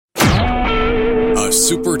a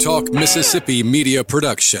Super Talk Mississippi media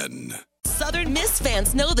production. Southern Miss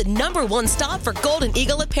fans know the #1 stop for Golden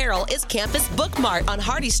Eagle apparel is Campus Book Mart on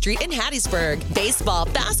Hardy Street in Hattiesburg. Baseball,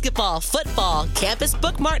 basketball, football, Campus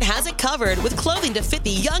Book Mart has it covered with clothing to fit the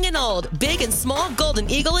young and old, big and small Golden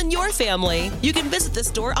Eagle in your family. You can visit the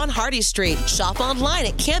store on Hardy Street, shop online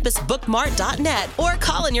at campusbookmart.net, or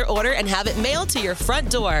call in your order and have it mailed to your front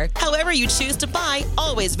door. However you choose to buy,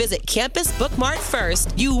 always visit Campus Book Mart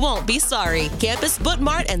first. You won't be sorry. Campus Book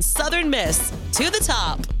Mart and Southern Miss. To the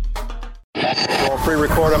top. I'll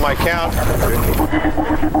pre-record on my count.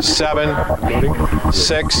 7,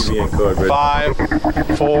 6,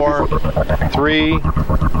 5, 4, 3,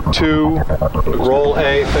 2. Roll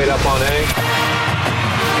A, fade up on A.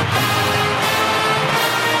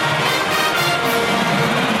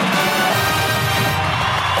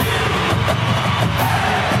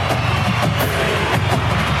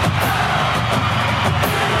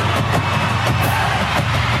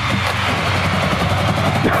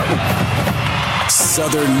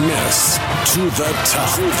 Southern Miss to the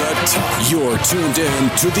top. To the top. You're tuned in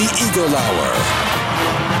to the Eagle Hour.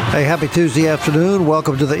 Hey, happy Tuesday afternoon.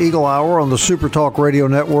 Welcome to the Eagle Hour on the Super Talk Radio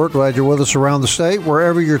Network. Glad you're with us around the state,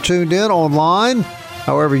 wherever you're tuned in, online.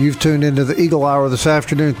 However you've tuned into the Eagle Hour this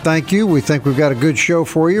afternoon, thank you. We think we've got a good show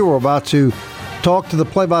for you. We're about to talk to the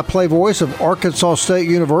play-by-play voice of Arkansas State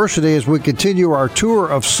University as we continue our tour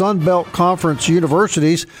of Sun Belt Conference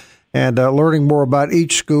universities and learning more about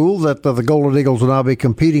each school that the Golden Eagles will now be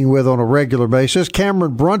competing with on a regular basis.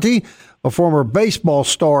 Cameron Brunty, a former baseball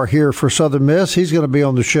star here for Southern Miss, he's going to be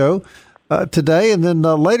on the show today. And then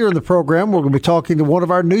later in the program, we're going to be talking to one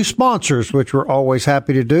of our new sponsors, which we're always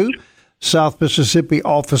happy to do. South Mississippi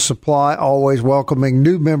Office Supply, always welcoming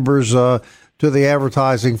new members to the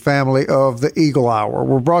advertising family of the Eagle Hour.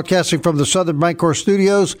 We're broadcasting from the Southern Bancorp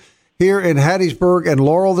Studios here in Hattiesburg and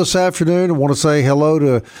Laurel this afternoon. I want to say hello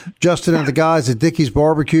to Justin and the guys at Dickey's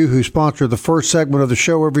Barbecue who sponsor the first segment of the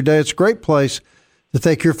show every day. It's a great place to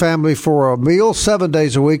take your family for a meal 7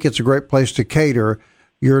 days a week. It's a great place to cater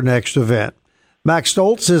your next event. Max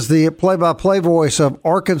Stoltz is the play-by-play voice of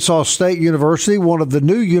Arkansas State University, one of the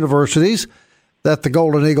new universities that the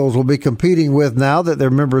Golden Eagles will be competing with now that they're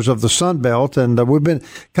members of the Sun Belt. And we've been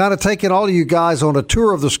kind of taking all of you guys on a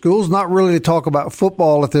tour of the schools, not really to talk about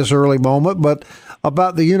football at this early moment, but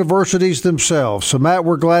about the universities themselves. So, Matt,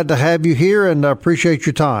 we're glad to have you here and appreciate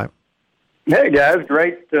your time. Hey, guys.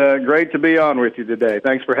 Great to be on with you today.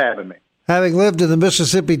 Thanks for having me. Having lived in the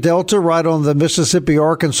Mississippi Delta, right on the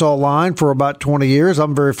Mississippi-Arkansas line for about 20 years,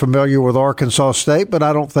 I'm very familiar with Arkansas State, but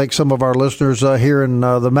I don't think some of our listeners here in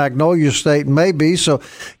the Magnolia State may be. So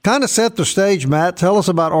kind of set the stage, Matt. Tell us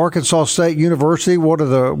about Arkansas State University. What are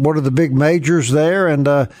the big majors there and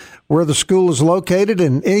where the school is located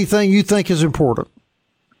and anything you think is important?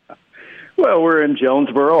 Well, we're in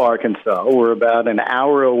Jonesboro, Arkansas. We're about an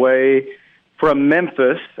hour away from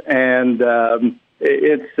Memphis, and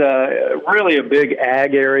it's really a big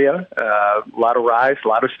ag area, a lot of rice, a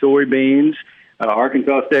lot of soybeans.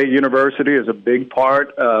 Arkansas State University is a big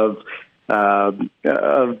part of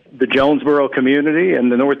the Jonesboro community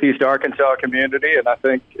and the Northeast Arkansas community, and I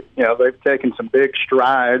think they've taken some big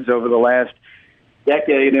strides over the last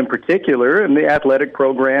decade in particular, and the athletic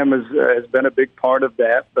program has been a big part of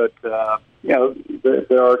that. But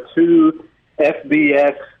there are two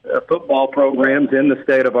FBS football programs in the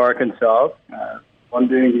state of Arkansas. One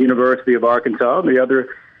being the University of Arkansas, and the other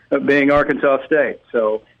being Arkansas State.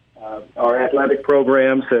 So our athletic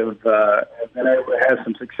programs have been able to have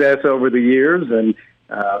some success over the years, and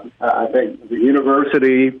I think the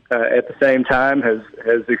university at the same time has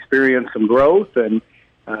experienced some growth. And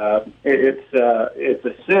it's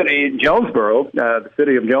a city, Jonesboro. The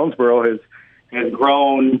city of Jonesboro has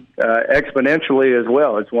grown exponentially as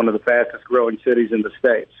well. It's one of the fastest growing cities in the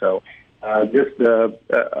state. So. Just a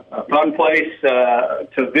fun place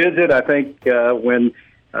to visit. I think when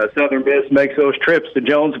Southern Miss makes those trips to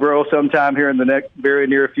Jonesboro sometime here in the very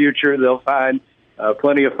near future, they'll find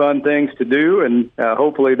plenty of fun things to do, and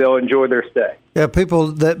hopefully they'll enjoy their stay. Yeah, people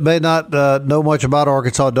that may not know much about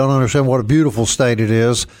Arkansas don't understand what a beautiful state it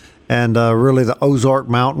is, and really the Ozark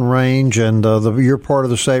Mountain Range and your part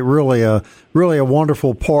of the state, really a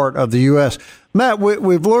wonderful part of the U.S. Matt,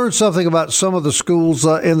 we've learned something about some of the schools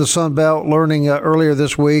in the Sun Belt, learning earlier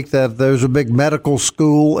this week that there's a big medical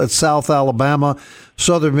school at South Alabama.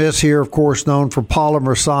 Southern Miss here, of course, known for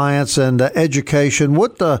polymer science and education.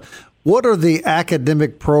 What are the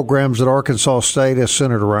academic programs that Arkansas State is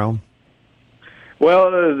centered around? Well,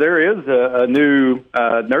 there is a new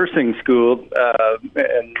nursing school,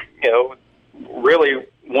 and really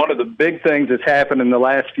one of the big things that's happened in the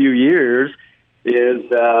last few years is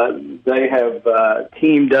they have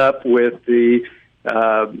teamed up with the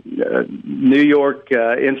New York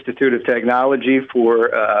Institute of Technology for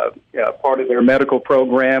part of their medical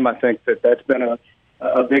program. I think that's been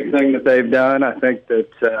a big thing that they've done. I think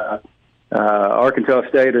that Arkansas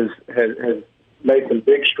State has made some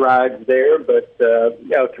big strides there, but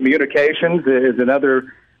communications is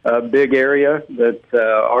another big area that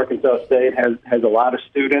Arkansas State has a lot of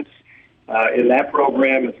students in that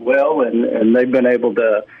program as well, and they've been able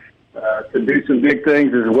to do some big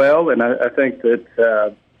things as well. And I think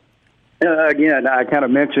that, again, I kind of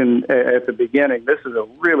mentioned at the beginning, this is a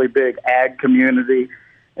really big ag community,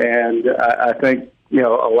 and I think, a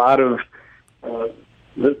lot of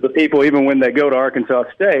the people, even when they go to Arkansas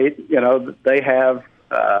State, they have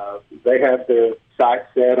their sights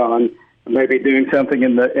set on maybe doing something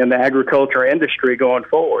in the agriculture industry going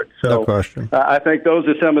forward. So no question. I think those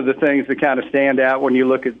are some of the things that kind of stand out when you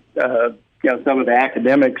look at some of the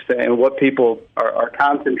academics and what people are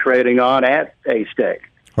concentrating on at A-State.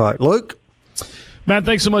 All right, Luke? Matt,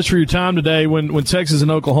 thanks so much for your time today. When Texas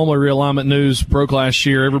and Oklahoma realignment news broke last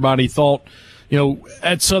year, everybody thought,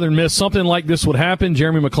 at Southern Miss, something like this would happen.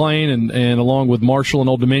 Jeremy McClain and along with Marshall and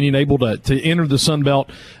Old Dominion able to enter the Sun Belt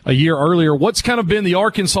a year earlier. What's kind of been the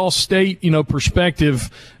Arkansas State, perspective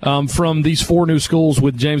from these four new schools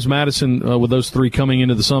with James Madison, with those three coming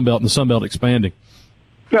into the Sun Belt and the Sun Belt expanding?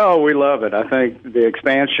 Oh, we love it. I think the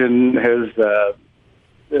expansion has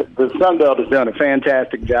the Sun Belt has done a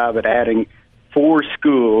fantastic job at adding four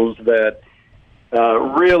schools that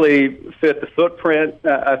really fit the footprint,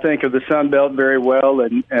 I think, of the Sun Belt very well,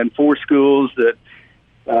 and four schools that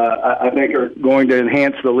I think are going to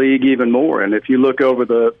enhance the league even more. And if you look over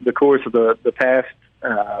the course of the past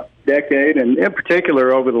decade, and in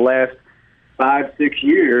particular over the last 5-6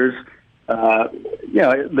 years,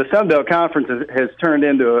 the Sun Belt Conference has turned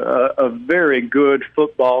into a very good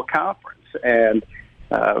football conference. And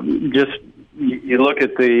just you look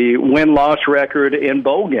at the win-loss record in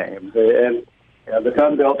bowl games, and the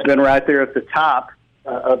Sun Belt's been right there at the top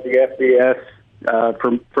of the FBS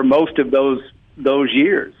for most of those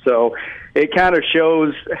years. So it kind of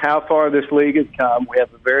shows how far this league has come. We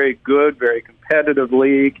have a very good, very competitive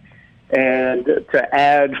league, and to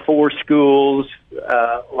add four schools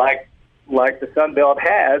like the Sun Belt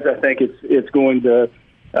has, I think it's going to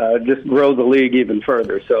just grow the league even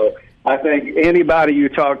further. So I think anybody you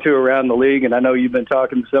talk to around the league, and I know you've been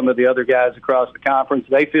talking to some of the other guys across the conference,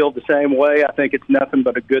 they feel the same way. I think it's nothing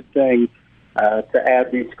but a good thing to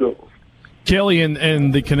add these schools. Kelly,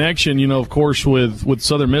 and the connection, of course, with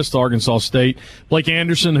Southern Miss to Arkansas State. Blake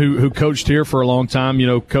Anderson, who coached here for a long time,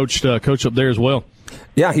 coached up there as well.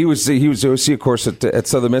 Yeah, he was OC, of course, at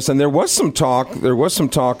Southern Miss, and there was some talk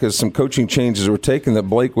as some coaching changes were taken that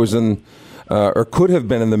Blake was in. Or could have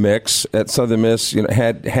been in the mix at Southern Miss,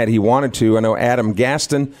 had he wanted to. I know Adam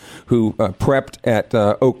Gaston, who prepped at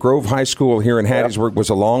Oak Grove High School here in Hattiesburg, was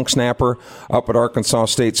a long snapper up at Arkansas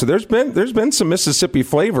State. So there's been some Mississippi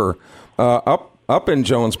flavor up in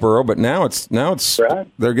Jonesboro, but now it's right.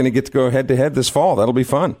 They're going to get to go head to head this fall. That'll be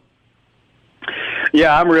fun.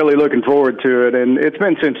 Yeah, I'm really looking forward to it, and it's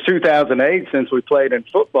been since 2008 since we played in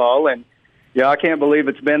football, and I can't believe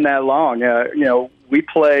it's been that long. We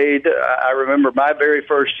played, I remember my very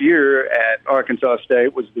first year at Arkansas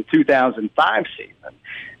State was the 2005 season.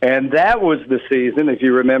 And that was the season, if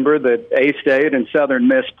you remember, that A-State and Southern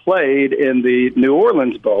Miss played in the New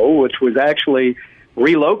Orleans Bowl, which was actually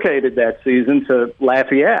relocated that season to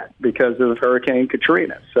Lafayette because of Hurricane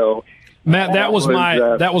Katrina. So, Matt, that was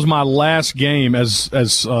my last game as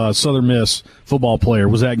Southern Miss football player.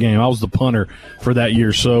 Was that game? I was the punter for that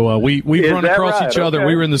year. So we've run across each other. Okay.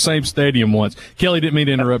 We were in the same stadium once. Kelly, didn't mean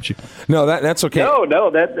to interrupt you. No, that's okay. No,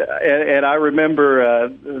 and I remember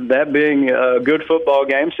that being a good football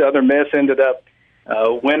game. Southern Miss ended up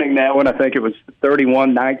winning that one. I think it was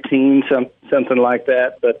 31-19, something like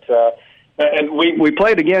that. But and we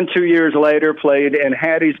played again 2 years later. Played in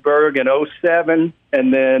Hattiesburg in 2007,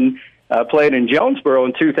 and then. Played in Jonesboro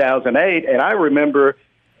in 2008, and I remember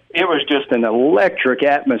it was just an electric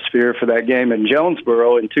atmosphere for that game in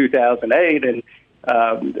Jonesboro in 2008, and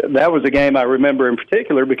that was a game I remember in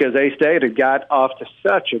particular because A-State had got off to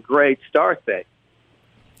such a great start there,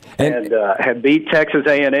 and had beat Texas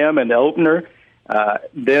A&M in the opener,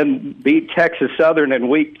 then beat Texas Southern in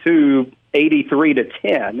week 2,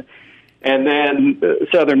 83-10, and then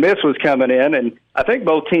Southern Miss was coming in, and I think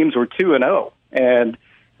both teams were 2-0, and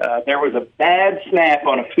there was a bad snap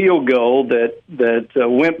on a field goal that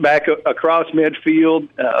went back across midfield,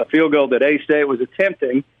 a field goal that A-State was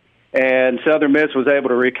attempting, and Southern Miss was able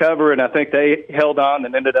to recover, and I think they held on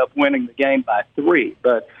and ended up winning the game by 3.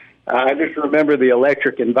 But I just remember the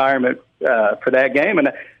electric environment for that game.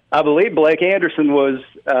 And I believe Blake Anderson was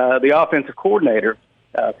the offensive coordinator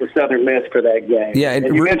for Southern Miss for that game. Yeah,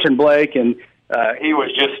 and you mentioned Blake, and he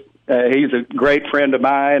was just he's a great friend of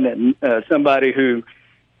mine and somebody who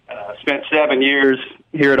spent 7 years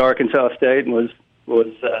here at Arkansas State and was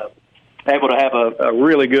able to have a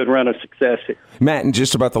really good run of success here. Matt, in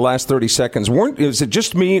just about the last 30 seconds, is it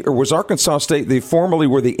just me, or was Arkansas State, they formerly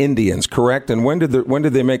were the Indians, correct? And when did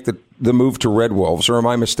they make the move to Red Wolves, or am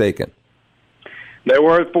I mistaken? They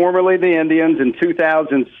were formerly the Indians. In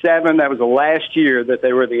 2007, that was the last year that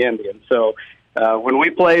they were the Indians. So when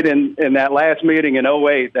we played in that last meeting in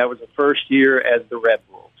 2008, that was the first year as the Red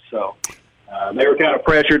Wolves. So they were kind of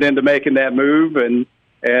pressured into making that move, and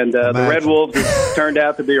the Red Wolves turned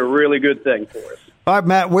out to be a really good thing for us. All right,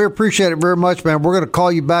 Matt, we appreciate it very much, man. We're going to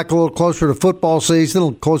call you back a little closer to football season, a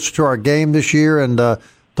little closer to our game this year, and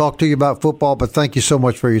talk to you about football. But thank you so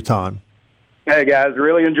much for your time. Hey, guys,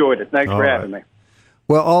 really enjoyed it. Thanks for having me.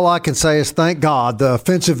 Well, all I can say is thank God the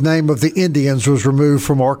offensive name of the Indians was removed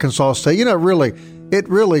from Arkansas State. You know, it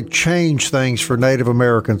really changed things for Native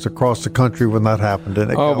Americans across the country when that happened,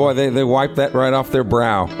 didn't it? Oh, boy, they wiped that right off their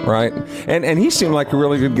brow, right? And he seemed like a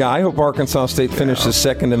really good guy. I hope Arkansas State finishes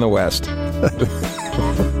second in the West.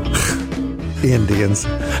 Indians.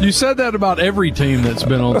 You said that about every team that's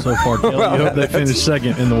been on so far, Kelly. You hope they finish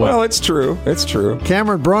second in the West. Well, it's true. It's true.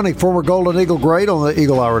 Cameron Brunning, former Golden Eagle great, on the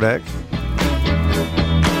Eagle Hour deck.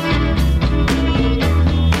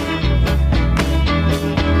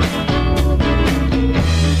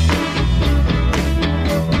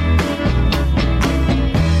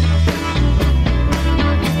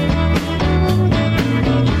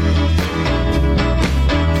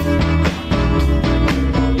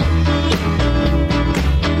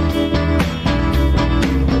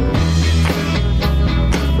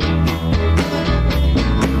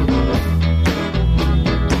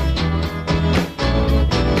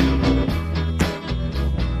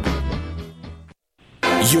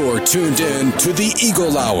 You're tuned in to the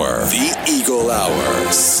Eagle Hour. The Eagle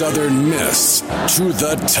Hour. Southern Miss to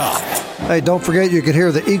the top. Hey, don't forget you can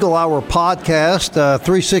hear the Eagle Hour podcast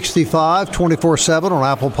 365, 24/7 on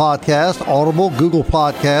Apple Podcast, Audible, Google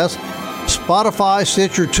Podcast, Spotify,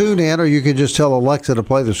 Stitcher, TuneIn, or you can just tell Alexa to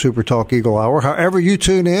play the Super Talk Eagle Hour. However you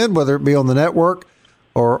tune in, whether it be on the network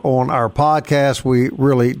or on our podcast, we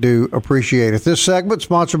really do appreciate it. This segment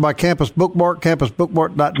sponsored by Campus Bookmart,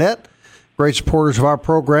 campusbookmart.net. Great supporters of our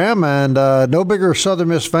program, and no bigger Southern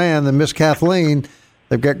Miss fan than Miss Kathleen.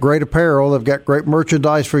 They've got great apparel. They've got great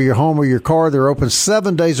merchandise for your home or your car. They're open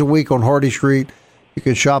 7 days a week on Hardy Street. You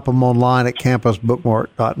can shop them online at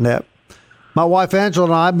campusbookmart.net. My wife Angela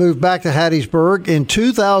and I moved back to Hattiesburg in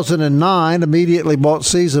 2009, immediately bought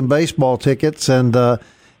season baseball tickets, and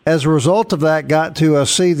as a result of that, got to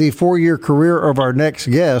see the 4-year career of our next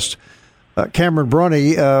guest. Cameron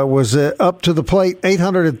Brunning was up to the plate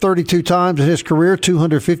 832 times in his career,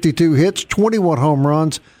 252 hits, 21 home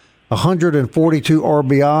runs, 142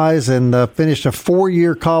 RBIs, and finished a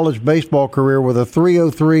 4-year college baseball career with a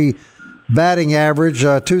 .303 batting average,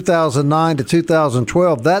 2009 to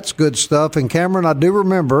 2012. That's good stuff. And Cameron, I do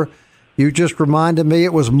remember, you just reminded me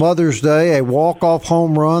it was Mother's Day, a walk-off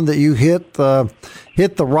home run that you hit the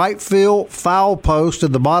right field foul post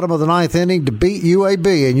in the bottom of the 9th inning to beat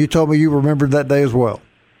UAB, and you told me you remembered that day as well.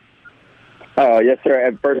 Yes, sir.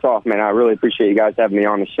 And first off, man, I really appreciate you guys having me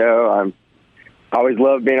on the show. I always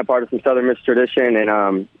love being a part of some Southern Miss tradition, and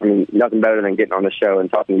I mean, nothing better than getting on the show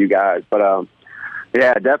and talking to you guys. But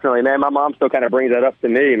yeah, definitely, man. My mom still kind of brings that up to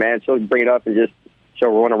me, man. She'll bring it up and just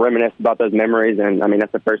she'll want to reminisce about those memories, and I mean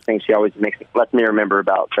that's the first thing she always lets me remember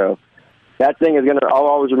about. So that thing is I'll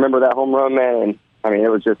always remember that home run, man. And I mean,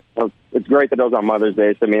 it's great that it was on Mother's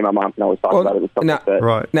Day, so me and my mom can always talk about it and stuff like that.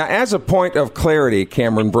 Right. Now, as a point of clarity,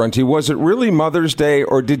 Cameron Brunty, was it really Mother's Day,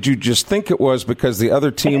 or did you just think it was because the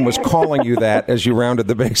other team was calling you that as you rounded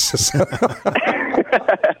the bases?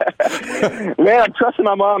 Man, I trusted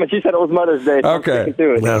my mom, and she said it was Mother's Day. So okay.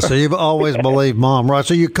 Yeah, so you've always believed Mom, right?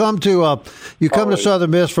 So you come to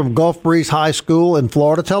Southern Miss from Gulf Breeze High School in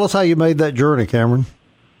Florida. Tell us how you made that journey, Cameron.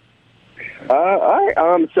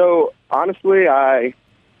 So honestly, I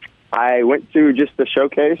went to just the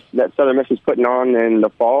showcase that Southern Miss is putting on in the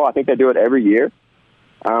fall. I think they do it every year.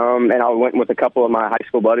 And I went with a couple of my high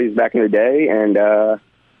school buddies back in the day, and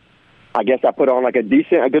I guess I put on like a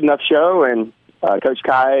good enough show. And Coach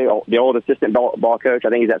Kai, the old assistant ball coach, I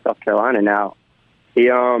think he's at South Carolina now. He,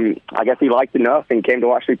 I guess he liked enough and came to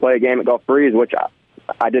watch me play a game at Gulf Breeze, which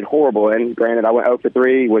I did horrible in. Granted, I went 0 for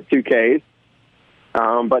 3 with 2 Ks.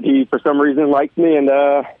 But he, for some reason, liked me, and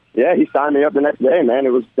he signed me up the next day, man.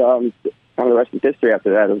 It was kind of the rest of history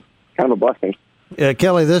after that. kind of a blessing.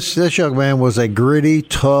 Kelly, this young man was a gritty,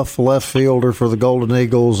 tough left fielder for the Golden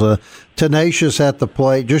Eagles, tenacious at the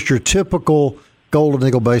plate, just your typical Golden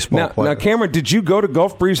Eagle baseball player. Now, Cameron, did you go to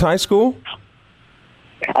Gulf Breeze High School?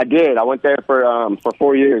 I did. I went there for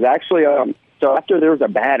 4 years. Actually, so after there was a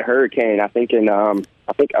bad hurricane, I think in 06.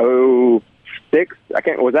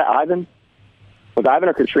 Was that Ivan? Was Ivan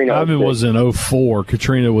or Katrina? Ivan was in 04.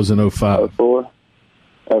 Katrina was in 05. 04.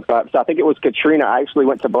 So I think it was Katrina. I actually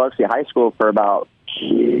went to Biloxi High School for about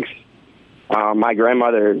my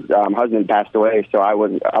grandmother's husband passed away, so I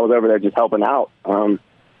was over there just helping out. So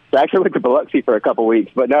I actually went to Biloxi for a couple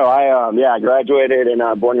weeks. But no, I graduated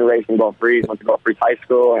and born and raised in Gulf Breeze. Went to Gulf Breeze High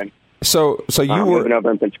School, and so you were living over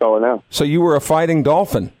in Pensacola now. So you were a fighting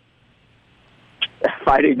Dolphin.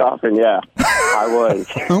 Fighting Dolphin, yeah, I was.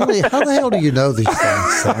 How the hell do you know these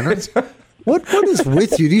things, Sanders? What is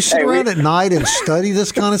with you? Do you sit around at night and study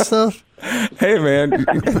this kind of stuff? Hey, man.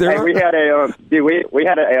 We had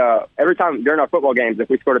a every time during our football games, if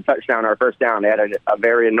we scored a touchdown or a first down, they had a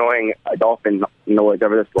very annoying dolphin noise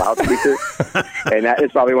over this loudspeaker, and that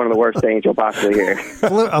is probably one of the worst things you'll possibly hear.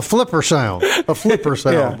 A flipper sound.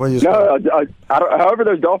 Yeah. However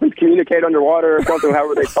those dolphins communicate underwater or something,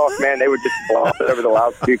 however they talk, man, they would just blast it over the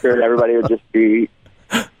loudspeaker, and everybody would just be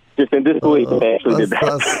just in disbelief that they actually did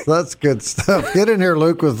that. That's good stuff. Get in here,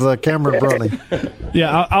 Luke, with Cameron Brunny.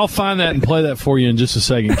 Yeah, I'll find that and play that for you in just a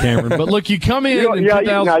second, Cameron. But look, you come in. No, you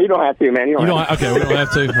don't have to, man. Okay, we don't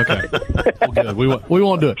have to. Okay, well, good. We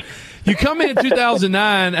won't do it. You come in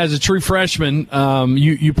 2009 as a true freshman.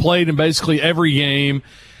 You played in basically every game.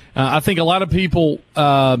 I think a lot of people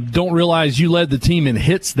don't realize you led the team in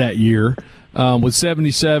hits that year. With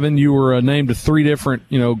 77, you were named to 3 different,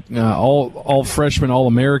 all freshman,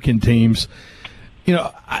 all-American teams. It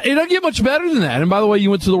doesn't get much better than that. And by the way, you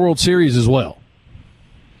went to the World Series as well.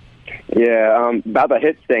 Yeah, about the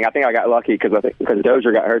hits thing, I think I got lucky because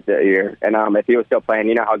Dozier got hurt that year, and if he was still playing,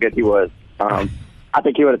 you know how good he was. I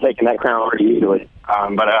think he would have taken that crown pretty easily.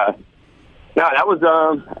 No, that was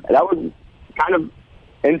kind of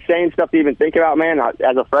insane stuff to even think about, man.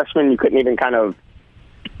 As a freshman, you couldn't even kind of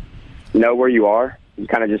know where you are. You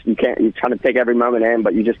kind of just you try to take every moment in,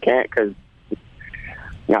 but you just can't because you're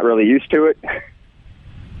not really used to it.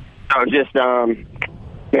 So it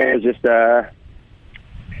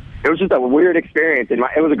was just a weird experience. It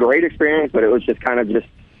was a great experience, but it was just kind of just.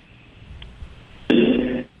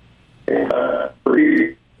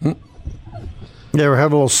 Yeah, we're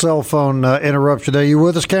having a little cell phone interruption. Are you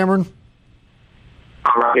with us, Cameron?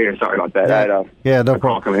 I'm right here. Sorry about that. No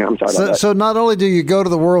problem. I'm sorry about that. So not only do you go to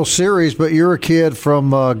the World Series, but you're a kid from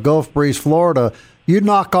Gulf Breeze, Florida. You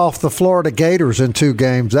knock off the Florida Gators in 2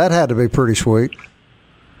 games. That had to be pretty sweet.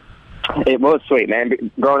 It was sweet,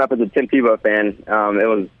 man. Growing up as a Tim Tebow fan,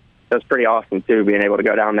 it was pretty awesome too, being able to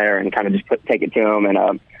go down there and kind of just take it to them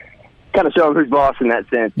and kind of show them who's boss in that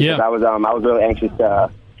sense. Yeah. I was really anxious to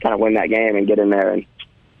kind of win that game and get in there and.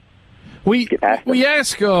 We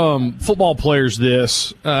ask football players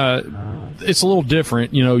this. It's a little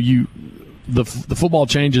different, the football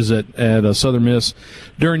changes at Southern Miss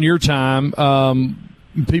during your time.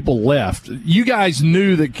 People left. You guys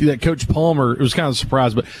knew that Coach Palmer. It was kind of a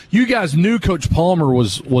surprise, but you guys knew Coach Palmer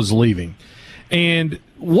was leaving. And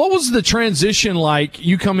what was the transition like?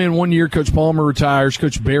 You come in 1 year, Coach Palmer retires,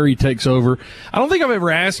 Coach Berry takes over. I don't think I've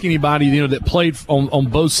ever asked anybody that played on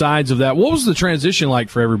both sides of that. What was the transition like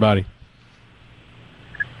for everybody?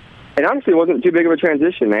 It honestly wasn't too big of a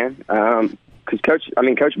transition, man. Because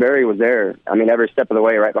Coach Berry was there. Every step of the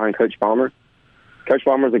way, right behind Coach Palmer. Coach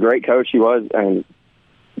Palmer was a great coach. He was,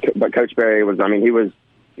 but Coach Berry was.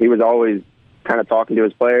 He was always kind of talking to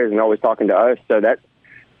his players and always talking to us. So that,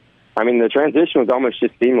 the transition was almost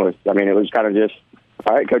just seamless. It was kind of just,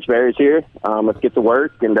 all right, Coach Berry's here. Let's get to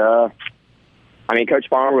work. And Coach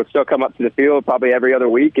Palmer would still come up to the field probably every other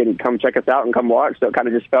week and come check us out and come watch. So it kind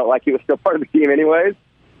of just felt like he was still part of the team, anyways.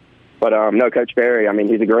 But no, Coach Berry,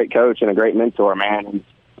 he's a great coach and a great mentor, man.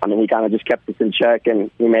 And he kind of just kept us in check, and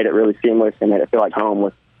he made it really seamless and made it feel like home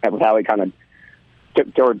with how he kind of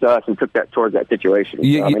took towards us and took that towards that situation.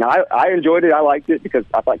 I enjoyed it. I liked it because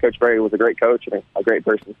I thought Coach Berry was a great coach and a great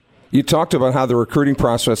person. You talked about how the recruiting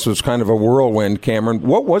process was kind of a whirlwind, Cameron.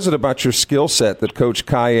 What was it about your skill set that Coach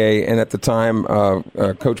Kaye and at the time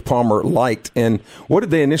Coach Palmer liked? And what did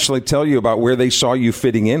they initially tell you about where they saw you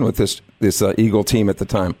fitting in with this Eagle team at the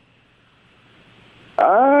time?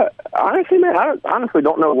 Honestly, man, I honestly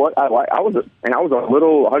don't know what I like. I was a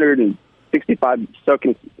little 165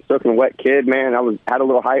 soaking wet kid, man. Had a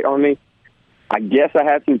little height on me. I guess I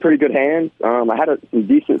had some pretty good hands. I had some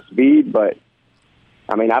decent speed, but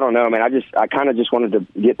I mean, I don't know, man. I kind of just wanted to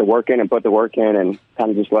get the work in and put the work in and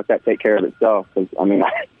kind of just let that take care of itself. Because, I mean,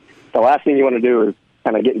 the last thing you want to do is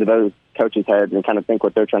kind of get into those coaches' heads and kind of think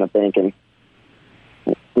what they're trying to think. And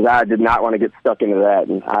because I did not want to get stuck into that.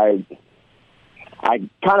 And I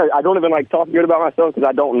don't even like talking good about myself because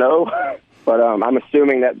I don't know. But I'm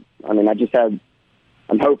assuming that, I mean,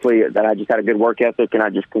 hopefully that I just had a good work ethic and I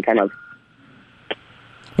just can kind of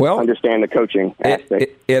understand the coaching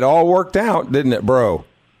aspect. It all worked out, didn't it, bro?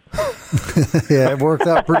 Yeah, it worked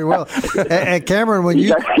out pretty well. And Cameron, when you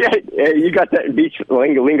got that beach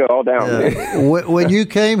lingo all down. When you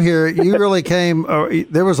came here, you really came.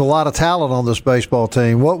 There was a lot of talent on this baseball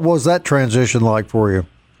team. What was that transition like for you?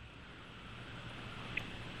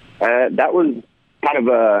 That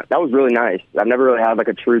was really nice. I've never really had like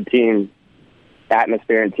a true team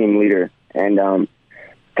atmosphere and team leader, and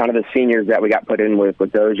kind of the seniors that we got put in with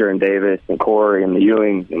Dozier and Davis and Corey and the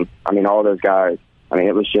Ewings, and I mean all those guys. I mean,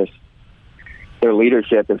 it was just their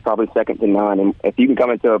leadership is probably second to none. And if you can come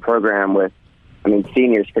into a program with, I mean,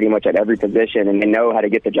 seniors pretty much at every position, and they know how to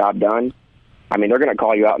get the job done, I mean, they're going to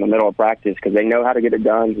call you out in the middle of practice because they know how to get it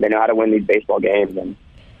done. They know how to win these baseball games. And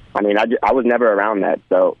I mean, I was never around that,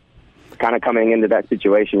 so kind of coming into that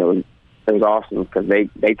situation, it was awesome because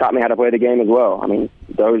they taught me how to play the game as well. I mean,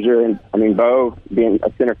 Dozier and Bo being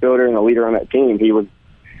a center fielder and a leader on that team, he was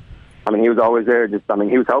always there. He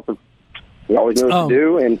was helping. He always knew what to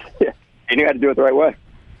do, and he knew how to do it the right way.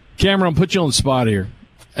 Cameron, I'll put you on the spot here.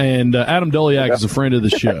 And Adam Doliak is a friend of the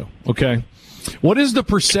show, okay? What is the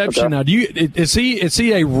perception now? Is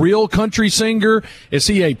he a real country singer? Is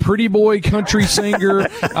he a pretty boy country singer?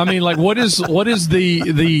 I mean, like, what is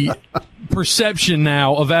the perception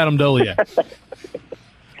now of Adam Doliak?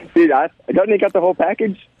 Dude, doesn't he got the whole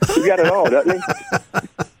package? He got it all, doesn't he?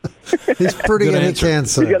 He's pretty good at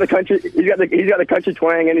cancer. He's got the country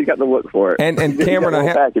twang, and he's got the look for it. And Cameron,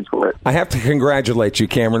 I have to congratulate you,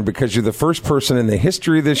 Cameron, because you're the first person in the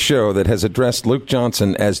history of this show that has addressed Luke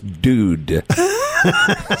Johnson as dude.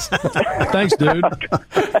 Thanks, dude.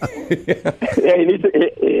 Yeah, he needs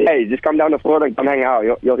to. Hey, just come down to Florida and come hang out.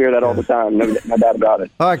 You'll hear that all the time. No doubt about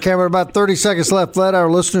it. All right, Cameron, about 30 seconds left. Let our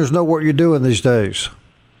listeners know what you're doing these days.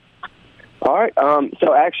 All right.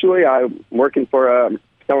 So actually, I'm working for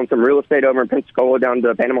selling some real estate over in Pensacola down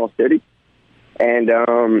to Panama City. And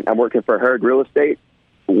I'm working for Hurd Real Estate,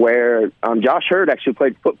 where Josh Hurd actually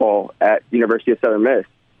played football at University of Southern Miss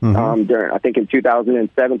during, I think, in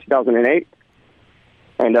 2007, 2008.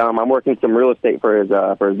 And I'm working some real estate for his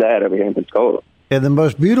dad over here in Pensacola. In the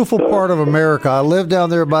most beautiful part of America, I lived down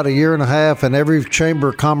there about a year and a half, and every Chamber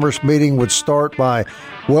of Commerce meeting would start by,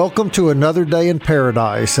 "Welcome to another day in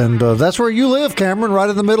paradise." And that's where you live, Cameron, right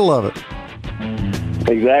in the middle of it.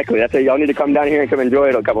 Exactly. That's it. Y'all need to come down here and come enjoy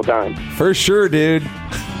it a couple times. For sure, dude.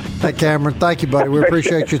 Hey, Cameron. Thank you, buddy. We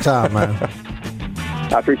appreciate your time, man.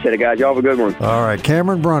 I appreciate it, guys. Y'all have a good one. All right.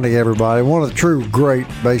 Cameron Brunty, everybody. One of the true great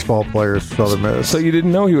baseball players of Southern Miss. So you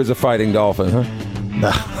didn't know he was a fighting dolphin, huh?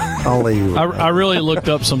 No. Only you. I really looked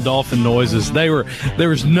up some dolphin noises. There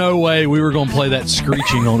was no way we were going to play that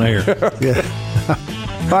screeching on air. Yeah.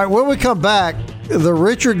 All right. When we come back, the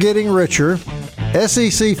rich are getting richer.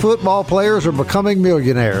 SEC football players are becoming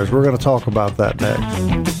millionaires. We're going to talk about that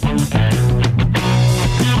next.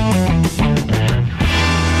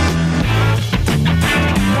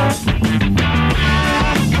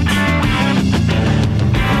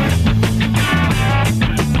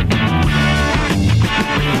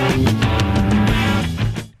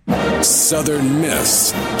 Southern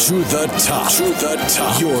Miss to the top. To the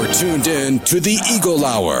top. You're tuned in to the Eagle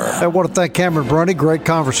Hour. I want to thank Cameron Brunty. Great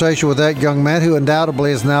conversation with that young man who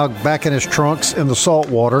undoubtedly is now back in his trunks in the salt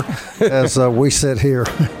water as we sit here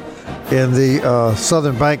in the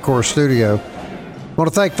Southern Bancorp studio. I want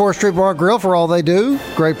to thank 4th Street Bar Grill for all they do.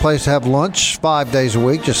 Great place to have lunch 5 days a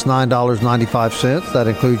week, just $9.95. That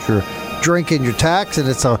includes your drink and your tax, and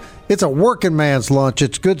it's a working man's lunch.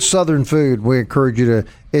 It's good Southern food. We encourage you to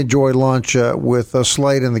enjoy lunch with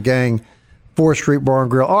Slade and the gang, 4th Street Bar and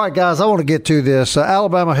Grill. All right, guys, I want to get to this.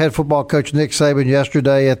 Alabama head football coach Nick Saban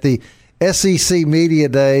yesterday at the SEC Media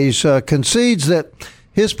Days concedes that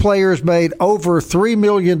his players made over $3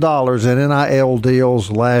 million in NIL deals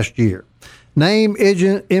last year. Name,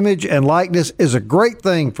 image, and likeness is a great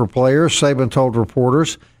thing for players, Saban told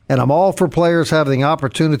reporters, and I'm all for players having the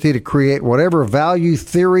opportunity to create whatever value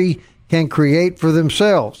theory can create for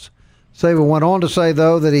themselves. Saban went on to say,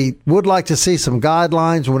 though, that he would like to see some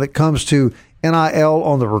guidelines when it comes to NIL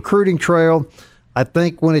on the recruiting trail. I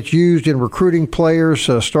think when it's used in recruiting players,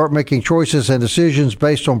 start making choices and decisions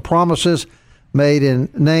based on promises made in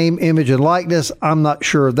name, image, and likeness. I'm not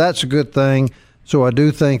sure that's a good thing. So I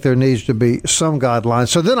do think there needs to be some guidelines.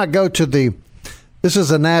 So then I go to this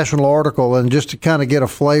is a national article, and just to kind of get a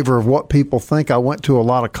flavor of what people think, I went to a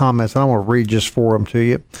lot of comments, and I want to read just 4 of them to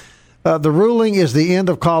you. The ruling is the end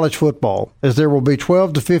of college football, as there will be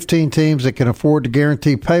 12 to 15 teams that can afford to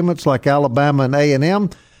guarantee payments like Alabama and A&M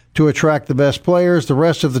to attract the best players. The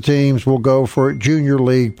rest of the teams will go for junior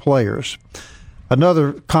league players.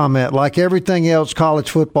 Another comment, like everything else, college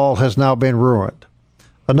football has now been ruined.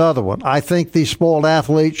 Another one, I think these spoiled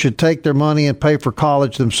athletes should take their money and pay for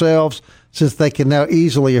college themselves, since they can now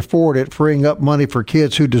easily afford it, freeing up money for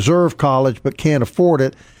kids who deserve college but can't afford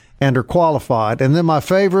it and are qualified. And then my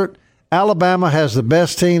favorite, Alabama has the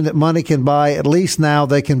best team that money can buy. At least now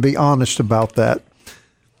they can be honest about that.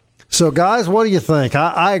 So, guys, what do you think?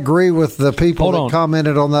 I agree with the people that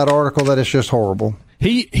commented on that article that it's just horrible.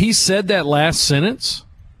 He said that last sentence?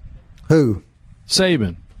 Who?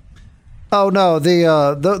 Saban. Oh, no,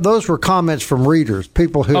 those were comments from readers,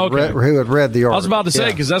 people who had read the article. I was about to say,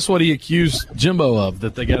 because that's what he accused Jimbo of,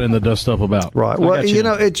 that they got in the dust up about. Right. Well,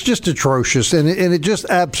 it's just atrocious, and it just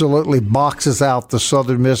absolutely boxes out the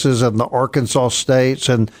Southern Misses and the Arkansas States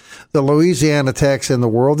and the Louisiana Techs in the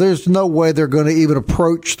world. There's no way they're going to even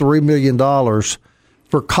approach $3 million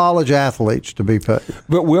for college athletes to be paid.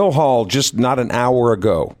 But Will Hall, just not an hour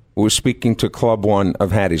ago, was speaking to Club One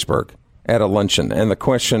of Hattiesburg at a luncheon, and the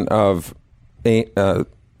question of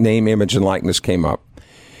name, image, and likeness came up.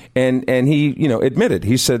 And he, admitted,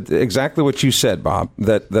 he said exactly what you said, Bob,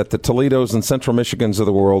 that the Toledos and Central Michigans of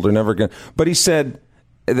the world are never going to. But he said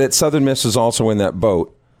that Southern Miss is also in that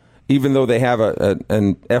boat, even though they have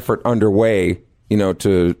an effort underway,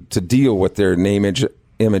 to deal with their name,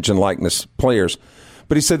 image, and likeness players.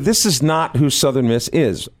 But he said this is not who Southern Miss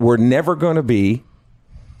is. We're never going to be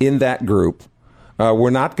in that group.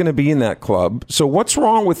 We're not going to be in that club. So what's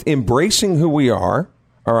wrong with embracing who we are,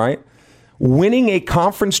 all right? Winning a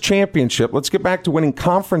conference championship. Let's get back to winning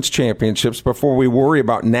conference championships before we worry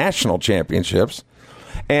about national championships.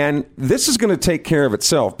 And this is going to take care of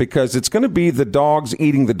itself, because it's going to be the dogs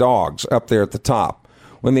eating the dogs up there at the top.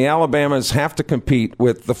 When the Alabamas have to compete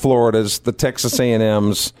with the Floridas, the Texas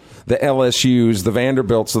A&Ms, the LSUs, the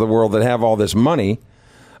Vanderbilts of the world that have all this money,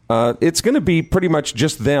 it's going to be pretty much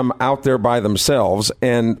just them out there by themselves.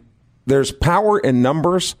 And there's power in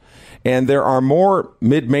numbers, and there are more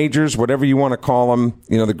mid-majors, whatever you want to call them,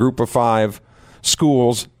 the group of 5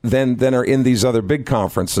 schools than are in these other big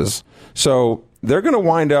conferences. So they're going to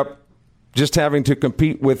wind up just having to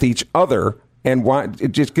compete with each other, and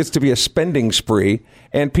it just gets to be a spending spree,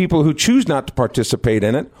 and people who choose not to participate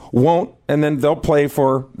in it won't, and then they'll play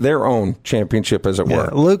for their own championship, as it were.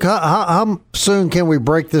 Luke, how soon can we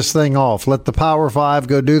break this thing off? Let the Power 5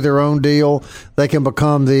 go do their own deal. They can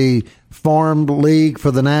become the farm league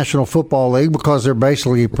for the National Football League, because they're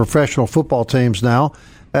basically professional football teams now,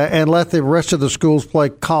 and let the rest of the schools play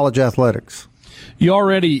college athletics. You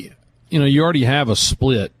already have a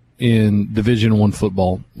split in Division I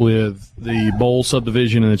football with the bowl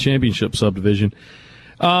subdivision and the championship subdivision.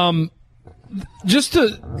 Let me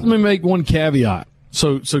make one caveat.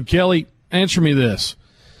 So Kelly, answer me this.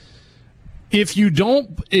 If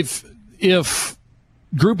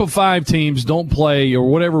group of 5 teams don't play, or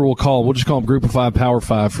whatever we'll just call them group of 5, Power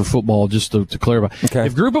 5 for football, just to clarify. Okay.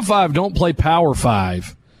 If group of 5 don't play Power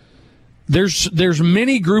 5, there's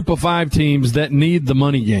many group of 5 teams that need the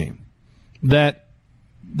money game, that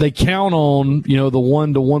they count on, the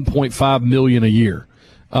 1 to 1.5 million a year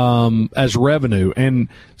as revenue. And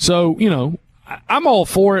so, I'm all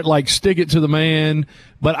for it, like stick it to the man.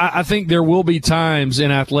 But I think there will be times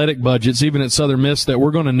in athletic budgets, even at Southern Miss, that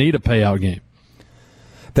we're going to need a payout game.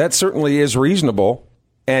 That certainly is reasonable.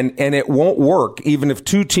 And it won't work even if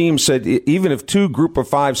 2 teams said, even if 2 group of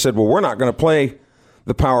 5 said, well, we're not going to play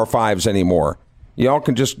the Power 5s anymore. Y'all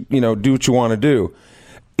can just, do what you want to do.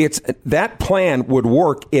 That plan would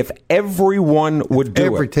work if everyone would do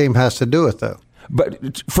it. Every team has to do it, though.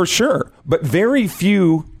 But for sure. But very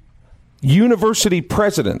few university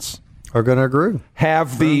presidents are going to agree.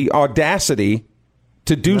 Have the audacity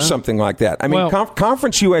to do something like that. I mean,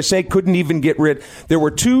 Conference USA couldn't even get rid. There were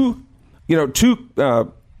two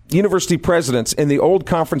university presidents in the old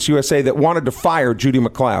Conference USA that wanted to fire Judy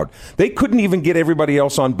McLeod. They couldn't even get everybody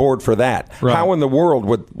else on board for that. Right. How in the world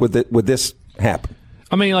would this happen?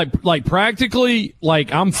 I mean, like practically,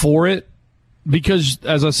 I'm for it, because,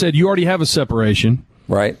 as I said, you already have a separation,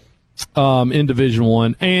 right? In Division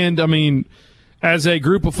I, and I mean, as a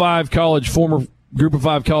former Group of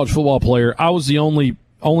 5 college football player, I was the only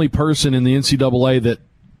person in the NCAA that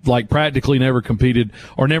like practically never competed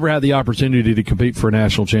or never had the opportunity to compete for a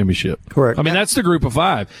national championship. Correct. I mean, that's the group of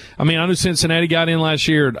 5. I mean, I know Cincinnati got in last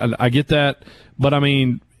year. I get that. But, I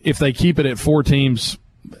mean, if they keep it at 4 teams,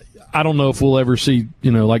 I don't know if we'll ever see,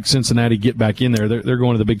 like Cincinnati get back in there. They're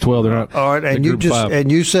going to the Big 12. They're not. All right, and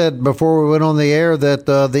you said before we went on the air that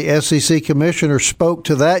the SEC commissioner spoke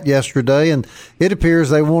to that yesterday, and it appears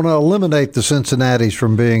they want to eliminate the Cincinnatis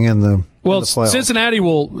from being in the playoffs. Cincinnati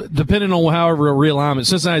will, depending on however a realignment.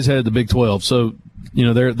 Cincinnati's headed the Big 12, so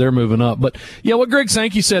they're moving up. But yeah, what Greg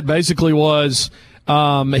Sankey said basically was.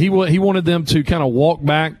 He wanted them to kind of walk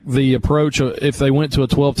back the approach if they went to a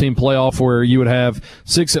 12-team playoff where you would have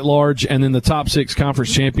 6 at large and then the top 6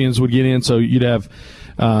 conference champions would get in. So you'd have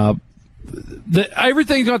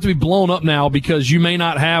everything's got to be blown up now because you may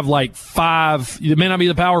not have like 5. It may not be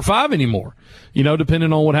the Power 5 anymore.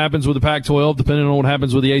 Depending on what happens with the Pac-12, depending on what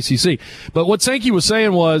happens with the ACC. But what Sankey was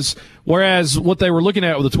saying was, whereas what they were looking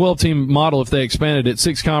at with the 12-team model, if they expanded it,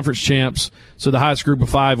 6 conference champs, so the highest group of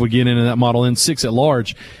 5 would get into that model, and 6 at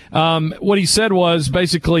large. What he said was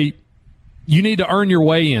basically, you need to earn your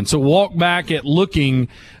way in. So walk back at looking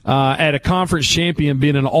at a conference champion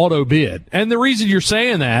being an auto bid. And the reason you're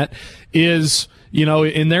saying that is,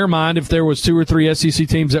 in their mind, if there was 2 or 3 SEC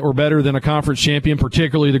teams that were better than a conference champion,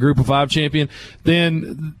 particularly the Group of 5 champion,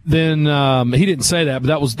 then he didn't say that,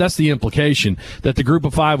 but that's the implication, that the Group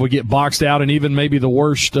of 5 would get boxed out, and even maybe the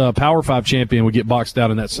worst Power 5 champion would get boxed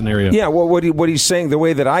out in that scenario. Yeah, well, what he's saying, the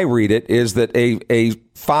way that I read it, is that a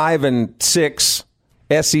 5 and 6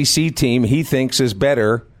 SEC team he thinks is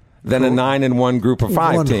better than a 9-1 Group of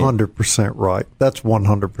 5 team. 100% right. That's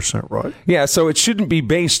 100% right. Yeah, so it shouldn't be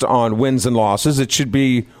based on wins and losses. It should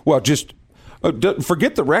be, just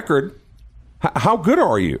forget the record. How good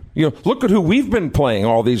are you? Look at who we've been playing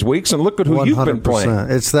all these weeks, and look at who 100%. You've been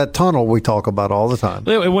playing. It's that tunnel we talk about all the time.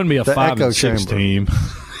 It wouldn't be a 5 and 6 team.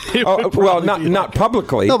 Not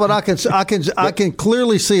publicly. No, but I can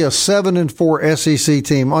clearly see a 7-4 SEC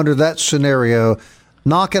team under that scenario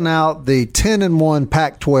knocking out the 10-1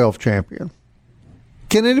 Pac-12 champion.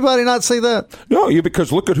 Can anybody not see that? No,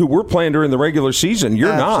 because look at who we're playing during the regular season.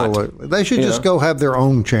 You're Absolutely. not. They should just go have their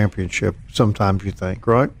own championship sometimes, you think,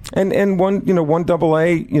 right? And one AA,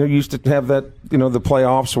 used to have that, the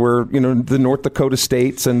playoffs where, the North Dakota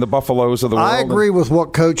States and the Buffaloes of the world. I agree with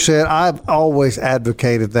what Coach said. I've always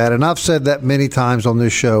advocated that, and I've said that many times on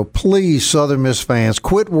this show. Please, Southern Miss fans,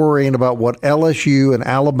 quit worrying about what LSU and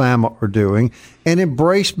Alabama are doing and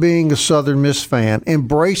embrace being a Southern Miss fan.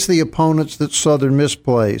 Embrace the opponents that Southern Miss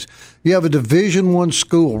plays. You have a Division I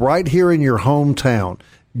school right here in your hometown.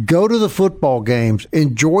 Go to the football games,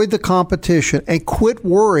 enjoy the competition, and quit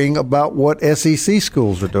worrying about what SEC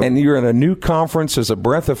schools are doing. And you're in a new conference. There's a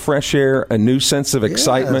breath of fresh air, a new sense of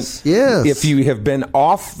excitement. Yes. If you have been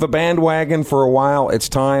off the bandwagon for a while, it's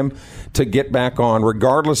time to get back on,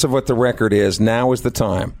 regardless of what the record is. Now is the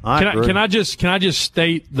time. Can I just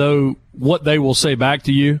state, though, what they will say back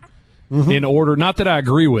to you in order? Not that I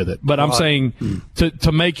agree with it, but I'm saying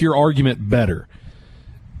to make your argument better.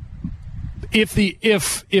 If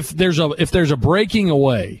there's a breaking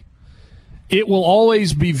away, it will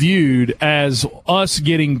always be viewed as us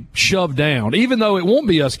getting shoved down. Even though it won't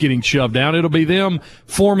be us getting shoved down, it'll be them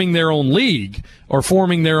forming their own league or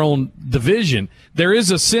forming their own division. There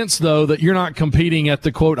is a sense, though, that you're not competing at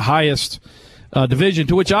the, quote, highest division,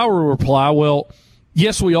 to which I will reply, well,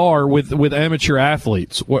 yes, we are with amateur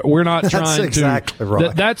athletes. We're not trying That's exactly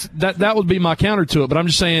right. That would be my counter to it. But I'm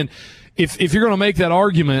just saying, if you're going to make that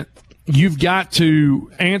argument, you've got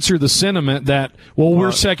to answer the sentiment that, well,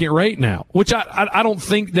 we're second rate now, which I don't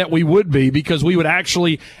think that we would be, because we would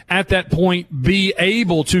actually at that point be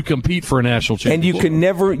able to compete for a national championship.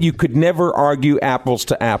 And you could never argue apples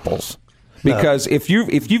to apples, because if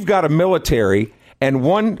you've got a military and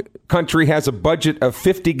one country has a budget of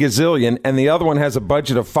 50 gazillion and the other one has a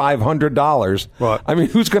budget of $500, right. I mean,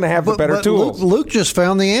 who's going to have the better tools? Luke just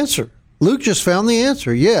found the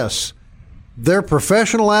answer. Yes. They're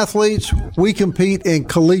professional athletes. We compete in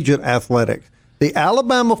collegiate athletics. The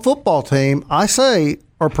Alabama football team, I say,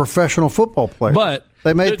 are professional football players. But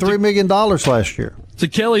they made $3 million last year. To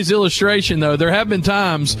Kelly's illustration, though, there have been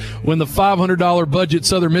times when the $500 budget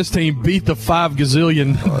Southern Miss team beat the 5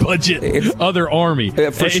 gazillion budget other Army.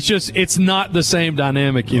 It's not the same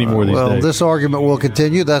dynamic anymore these days. Well, this argument will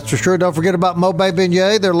continue, that's for sure. Don't forget about Mobay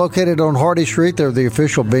Beignet. They're located on Hardy Street. They're the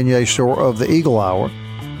official beignet store of the Eagle Hour.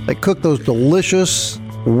 They cook those delicious,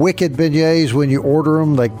 wicked beignets when you order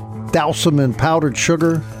them. They douse them in powdered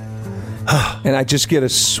sugar. And I just get a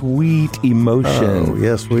sweet emotion. Oh,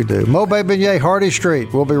 yes, we do. Mobay Beignet, Hardy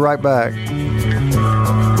Street. We'll be right back.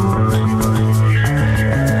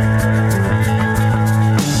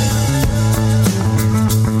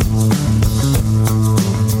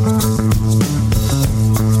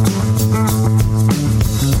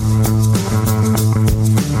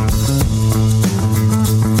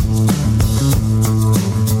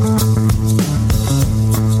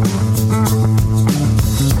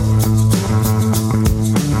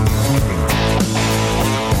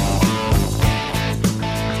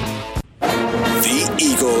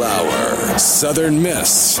 Southern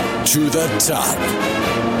Miss to the top.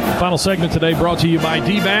 Final segment today brought to you by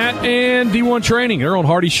DBAT and D1 Training. They're on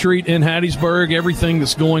Hardy Street in Hattiesburg. Everything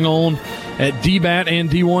that's going on at DBAT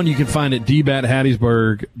and D1, you can find at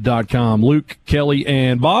dbathattiesburg.com. Luke, Kelly,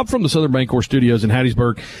 and Bob from the Southern Bancorp Studios in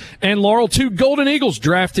Hattiesburg. And Laurel, 2 Golden Eagles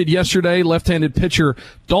drafted yesterday. Left-handed pitcher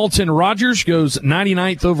Dalton Rogers goes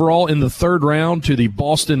 99th overall in the 3rd round to the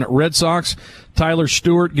Boston Red Sox. Tyler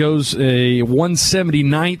Stewart goes a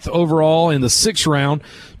 179th overall in the 6th round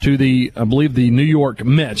to the, I believe, the New York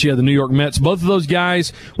Mets. Yeah, the New York Mets. Both of those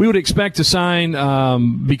guys we would expect to sign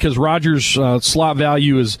because Rogers' slot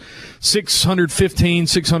value is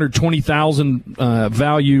 $620,000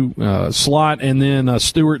 value slot, and then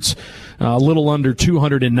Stewart's a little under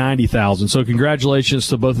 $290,000. So congratulations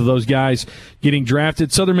to both of those guys getting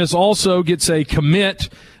drafted. Southern Miss also gets a commit.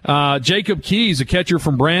 Jacob Keys, a catcher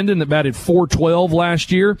from Brandon that batted .412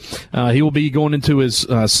 last year. He will be going into his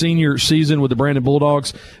senior season with the Brandon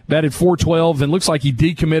Bulldogs. Batted .412 and looks like he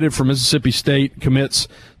decommitted from Mississippi State, commits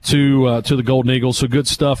to the Golden Eagles. So good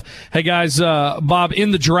stuff. Hey guys, Bob,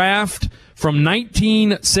 in the draft from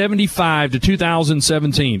 1975 to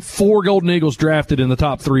 2017, 4 Golden Eagles drafted in the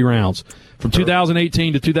top 3 rounds. From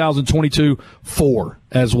 2018 to 2022, 4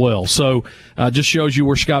 as well. So just shows you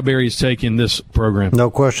where Scott Berry is taking this program. No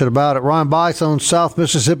question about it. Ryan Bice owns South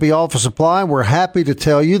Mississippi Office Supply, and we're happy to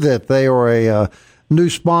tell you that they are a new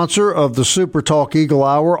sponsor of the Super Talk Eagle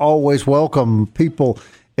Hour. Always welcome people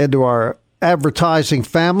into our advertising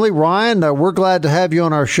family. Ryan, we're glad to have you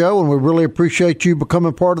on our show, and we really appreciate you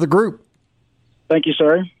becoming part of the group. Thank you,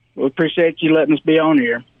 sir. We appreciate you letting us be on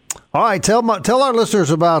here. All right, tell our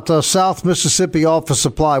listeners about South Mississippi Office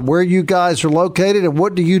Supply, where you guys are located, and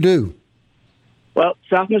what do you do? Well,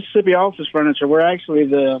 South Mississippi Office Furniture, we're actually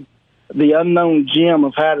the unknown gem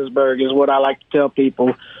of Hattiesburg is what I like to tell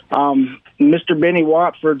people. Mr. Benny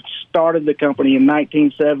Watford started the company in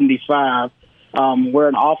 1975. We're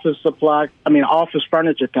an office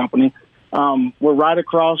furniture company. We're right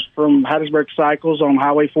across from Hattiesburg Cycles on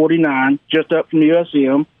Highway 49, just up from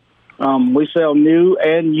USM. We sell new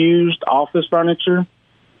and used office furniture,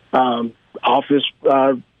 office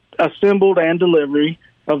assembled and delivery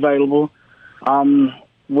available.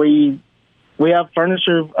 We have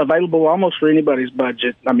furniture available almost for anybody's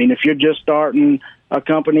budget. I mean, if you're just starting a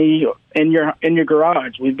company in your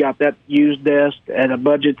garage, we've got that used desk at a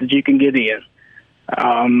budget that you can get in.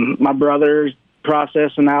 My brother's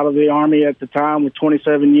processing out of the Army at the time with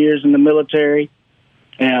 27 years in the military.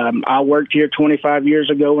 I worked here 25 years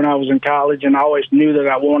ago when I was in college, and I always knew that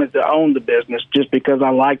I wanted to own the business just because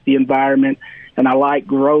I like the environment and I like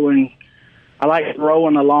growing. I like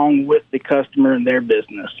growing along with the customer and their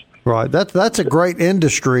business. Right. That's a great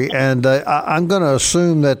industry, and I'm going to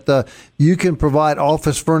assume that you can provide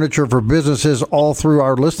office furniture for businesses all through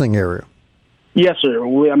our listening area. Yes, sir.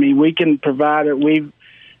 We can provide it. We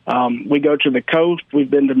go to the coast.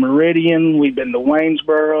 We've been to Meridian. We've been to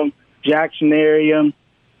Waynesboro, Jackson area,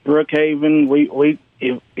 Brookhaven.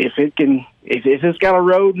 If it's got a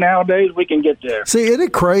road nowadays, we can get there. See, isn't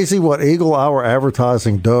it crazy what Eagle Hour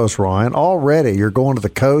advertising does, Ryan? Already, you're going to the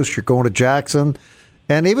coast, you're going to Jackson,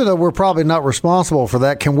 and even though we're probably not responsible for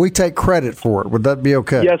that, can we take credit for it? Would that be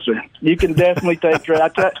okay? Yes, sir. You can definitely take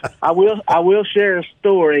credit. I will share a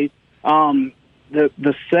story.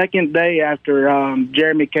 The second day after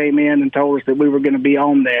Jeremy came in and told us that we were going to be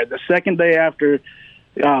on there, the second day after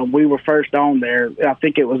we were first on there, I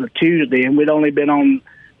think it was a Tuesday, and we'd only been on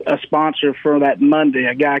a sponsor for that Monday.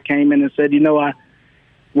 A guy came in and said,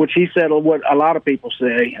 which he said what a lot of people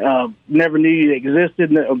say, never knew you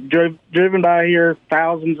existed, driven by here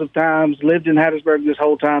thousands of times, lived in Hattiesburg this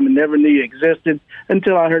whole time, and never knew you existed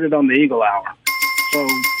until I heard it on the Eagle Hour. So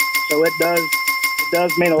it does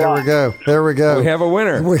mean a lot. There we go. We have a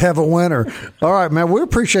winner. All right, man. We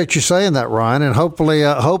appreciate you saying that, Ryan, and hopefully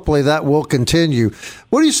that will continue.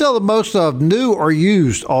 What do you sell the most of, new or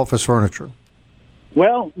used office furniture?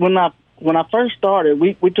 Well, when I first started,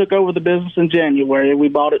 we took over the business in January. We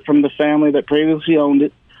bought it from the family that previously owned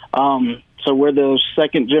it. So we're the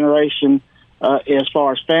second generation as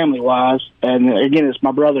far as family-wise. And, again, it's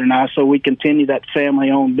my brother and I, so we continue that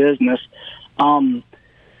family-owned business.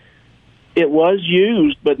 It was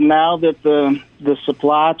used, but now that the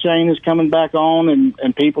supply chain is coming back on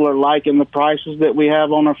and people are liking the prices that we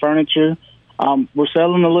have on our furniture, we're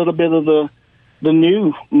selling a little bit of the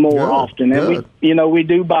new more often. And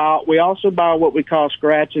we also buy what we call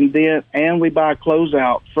scratch and dent, and we buy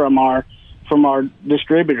closeout from our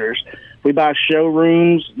distributors. We buy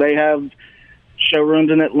showrooms. They have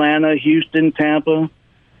showrooms in Atlanta, Houston, Tampa,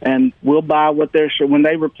 and we'll buy when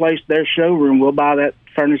they replace their showroom, we'll buy that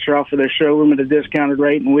furniture off of their showroom at a discounted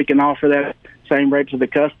rate, and we can offer that same rate to the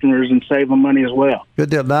customers and save them money as well. Good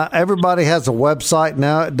deal. Now, everybody has a website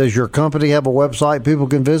now. Does your company have a website people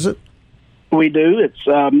can visit? We do. It's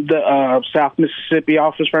the South Mississippi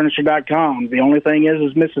Office Furniture.com. The only thing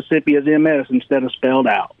is Mississippi is MS instead of spelled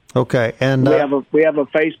out. Okay, and we have a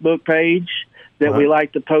Facebook page that we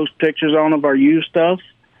like to post pictures on of our used stuff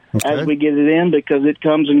as we get it in, because it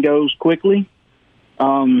comes and goes quickly.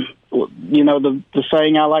 The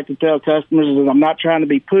saying I like to tell customers is, I'm not trying to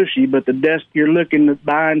be pushy, but the desk you're looking at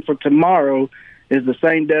buying for tomorrow is the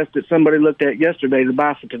same desk that somebody looked at yesterday to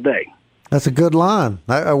buy for today. That's a good line.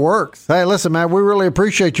 That works. Hey, listen, man, we really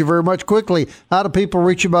appreciate you very much. Quickly, how do people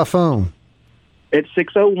reach you by phone? It's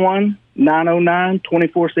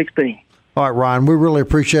 601-909-2416. All right, Ryan, we really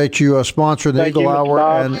appreciate you sponsoring the Eagle Hour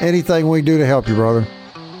and anything we do to help you, brother.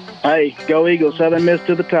 Hey, go Eagles, Southern Miss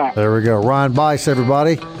to the top. There we go. Ryan Bice,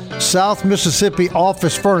 everybody. South Mississippi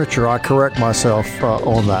Office Furniture. I correct myself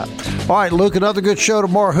on that. All right, Luke, another good show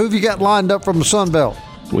tomorrow. Who have you got lined up from the Sun Belt?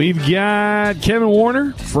 We've got Kevin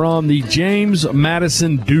Warner from the James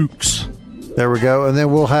Madison Dukes. There we go. And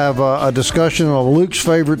then we'll have a discussion on Luke's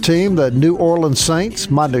favorite team, the New Orleans Saints.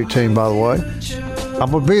 My new team, by the way.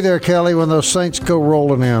 I'm going to be there, Kelly, when those Saints go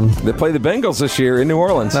rolling in. They play the Bengals this year in New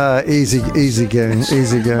Orleans. Easy game.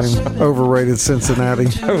 Overrated Cincinnati.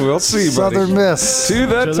 We'll see, buddy. Southern Miss. To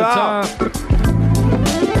the top.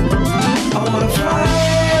 I want to fly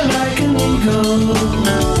like an eagle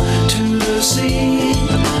to the sea.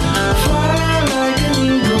 Fly like an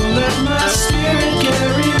eagle, let my spirit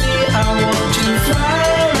carry me. I want to fly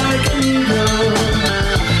like an eagle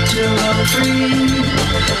till I'm free.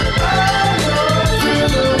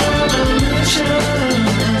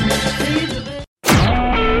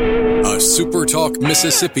 A SuperTalk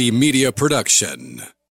Mississippi media production.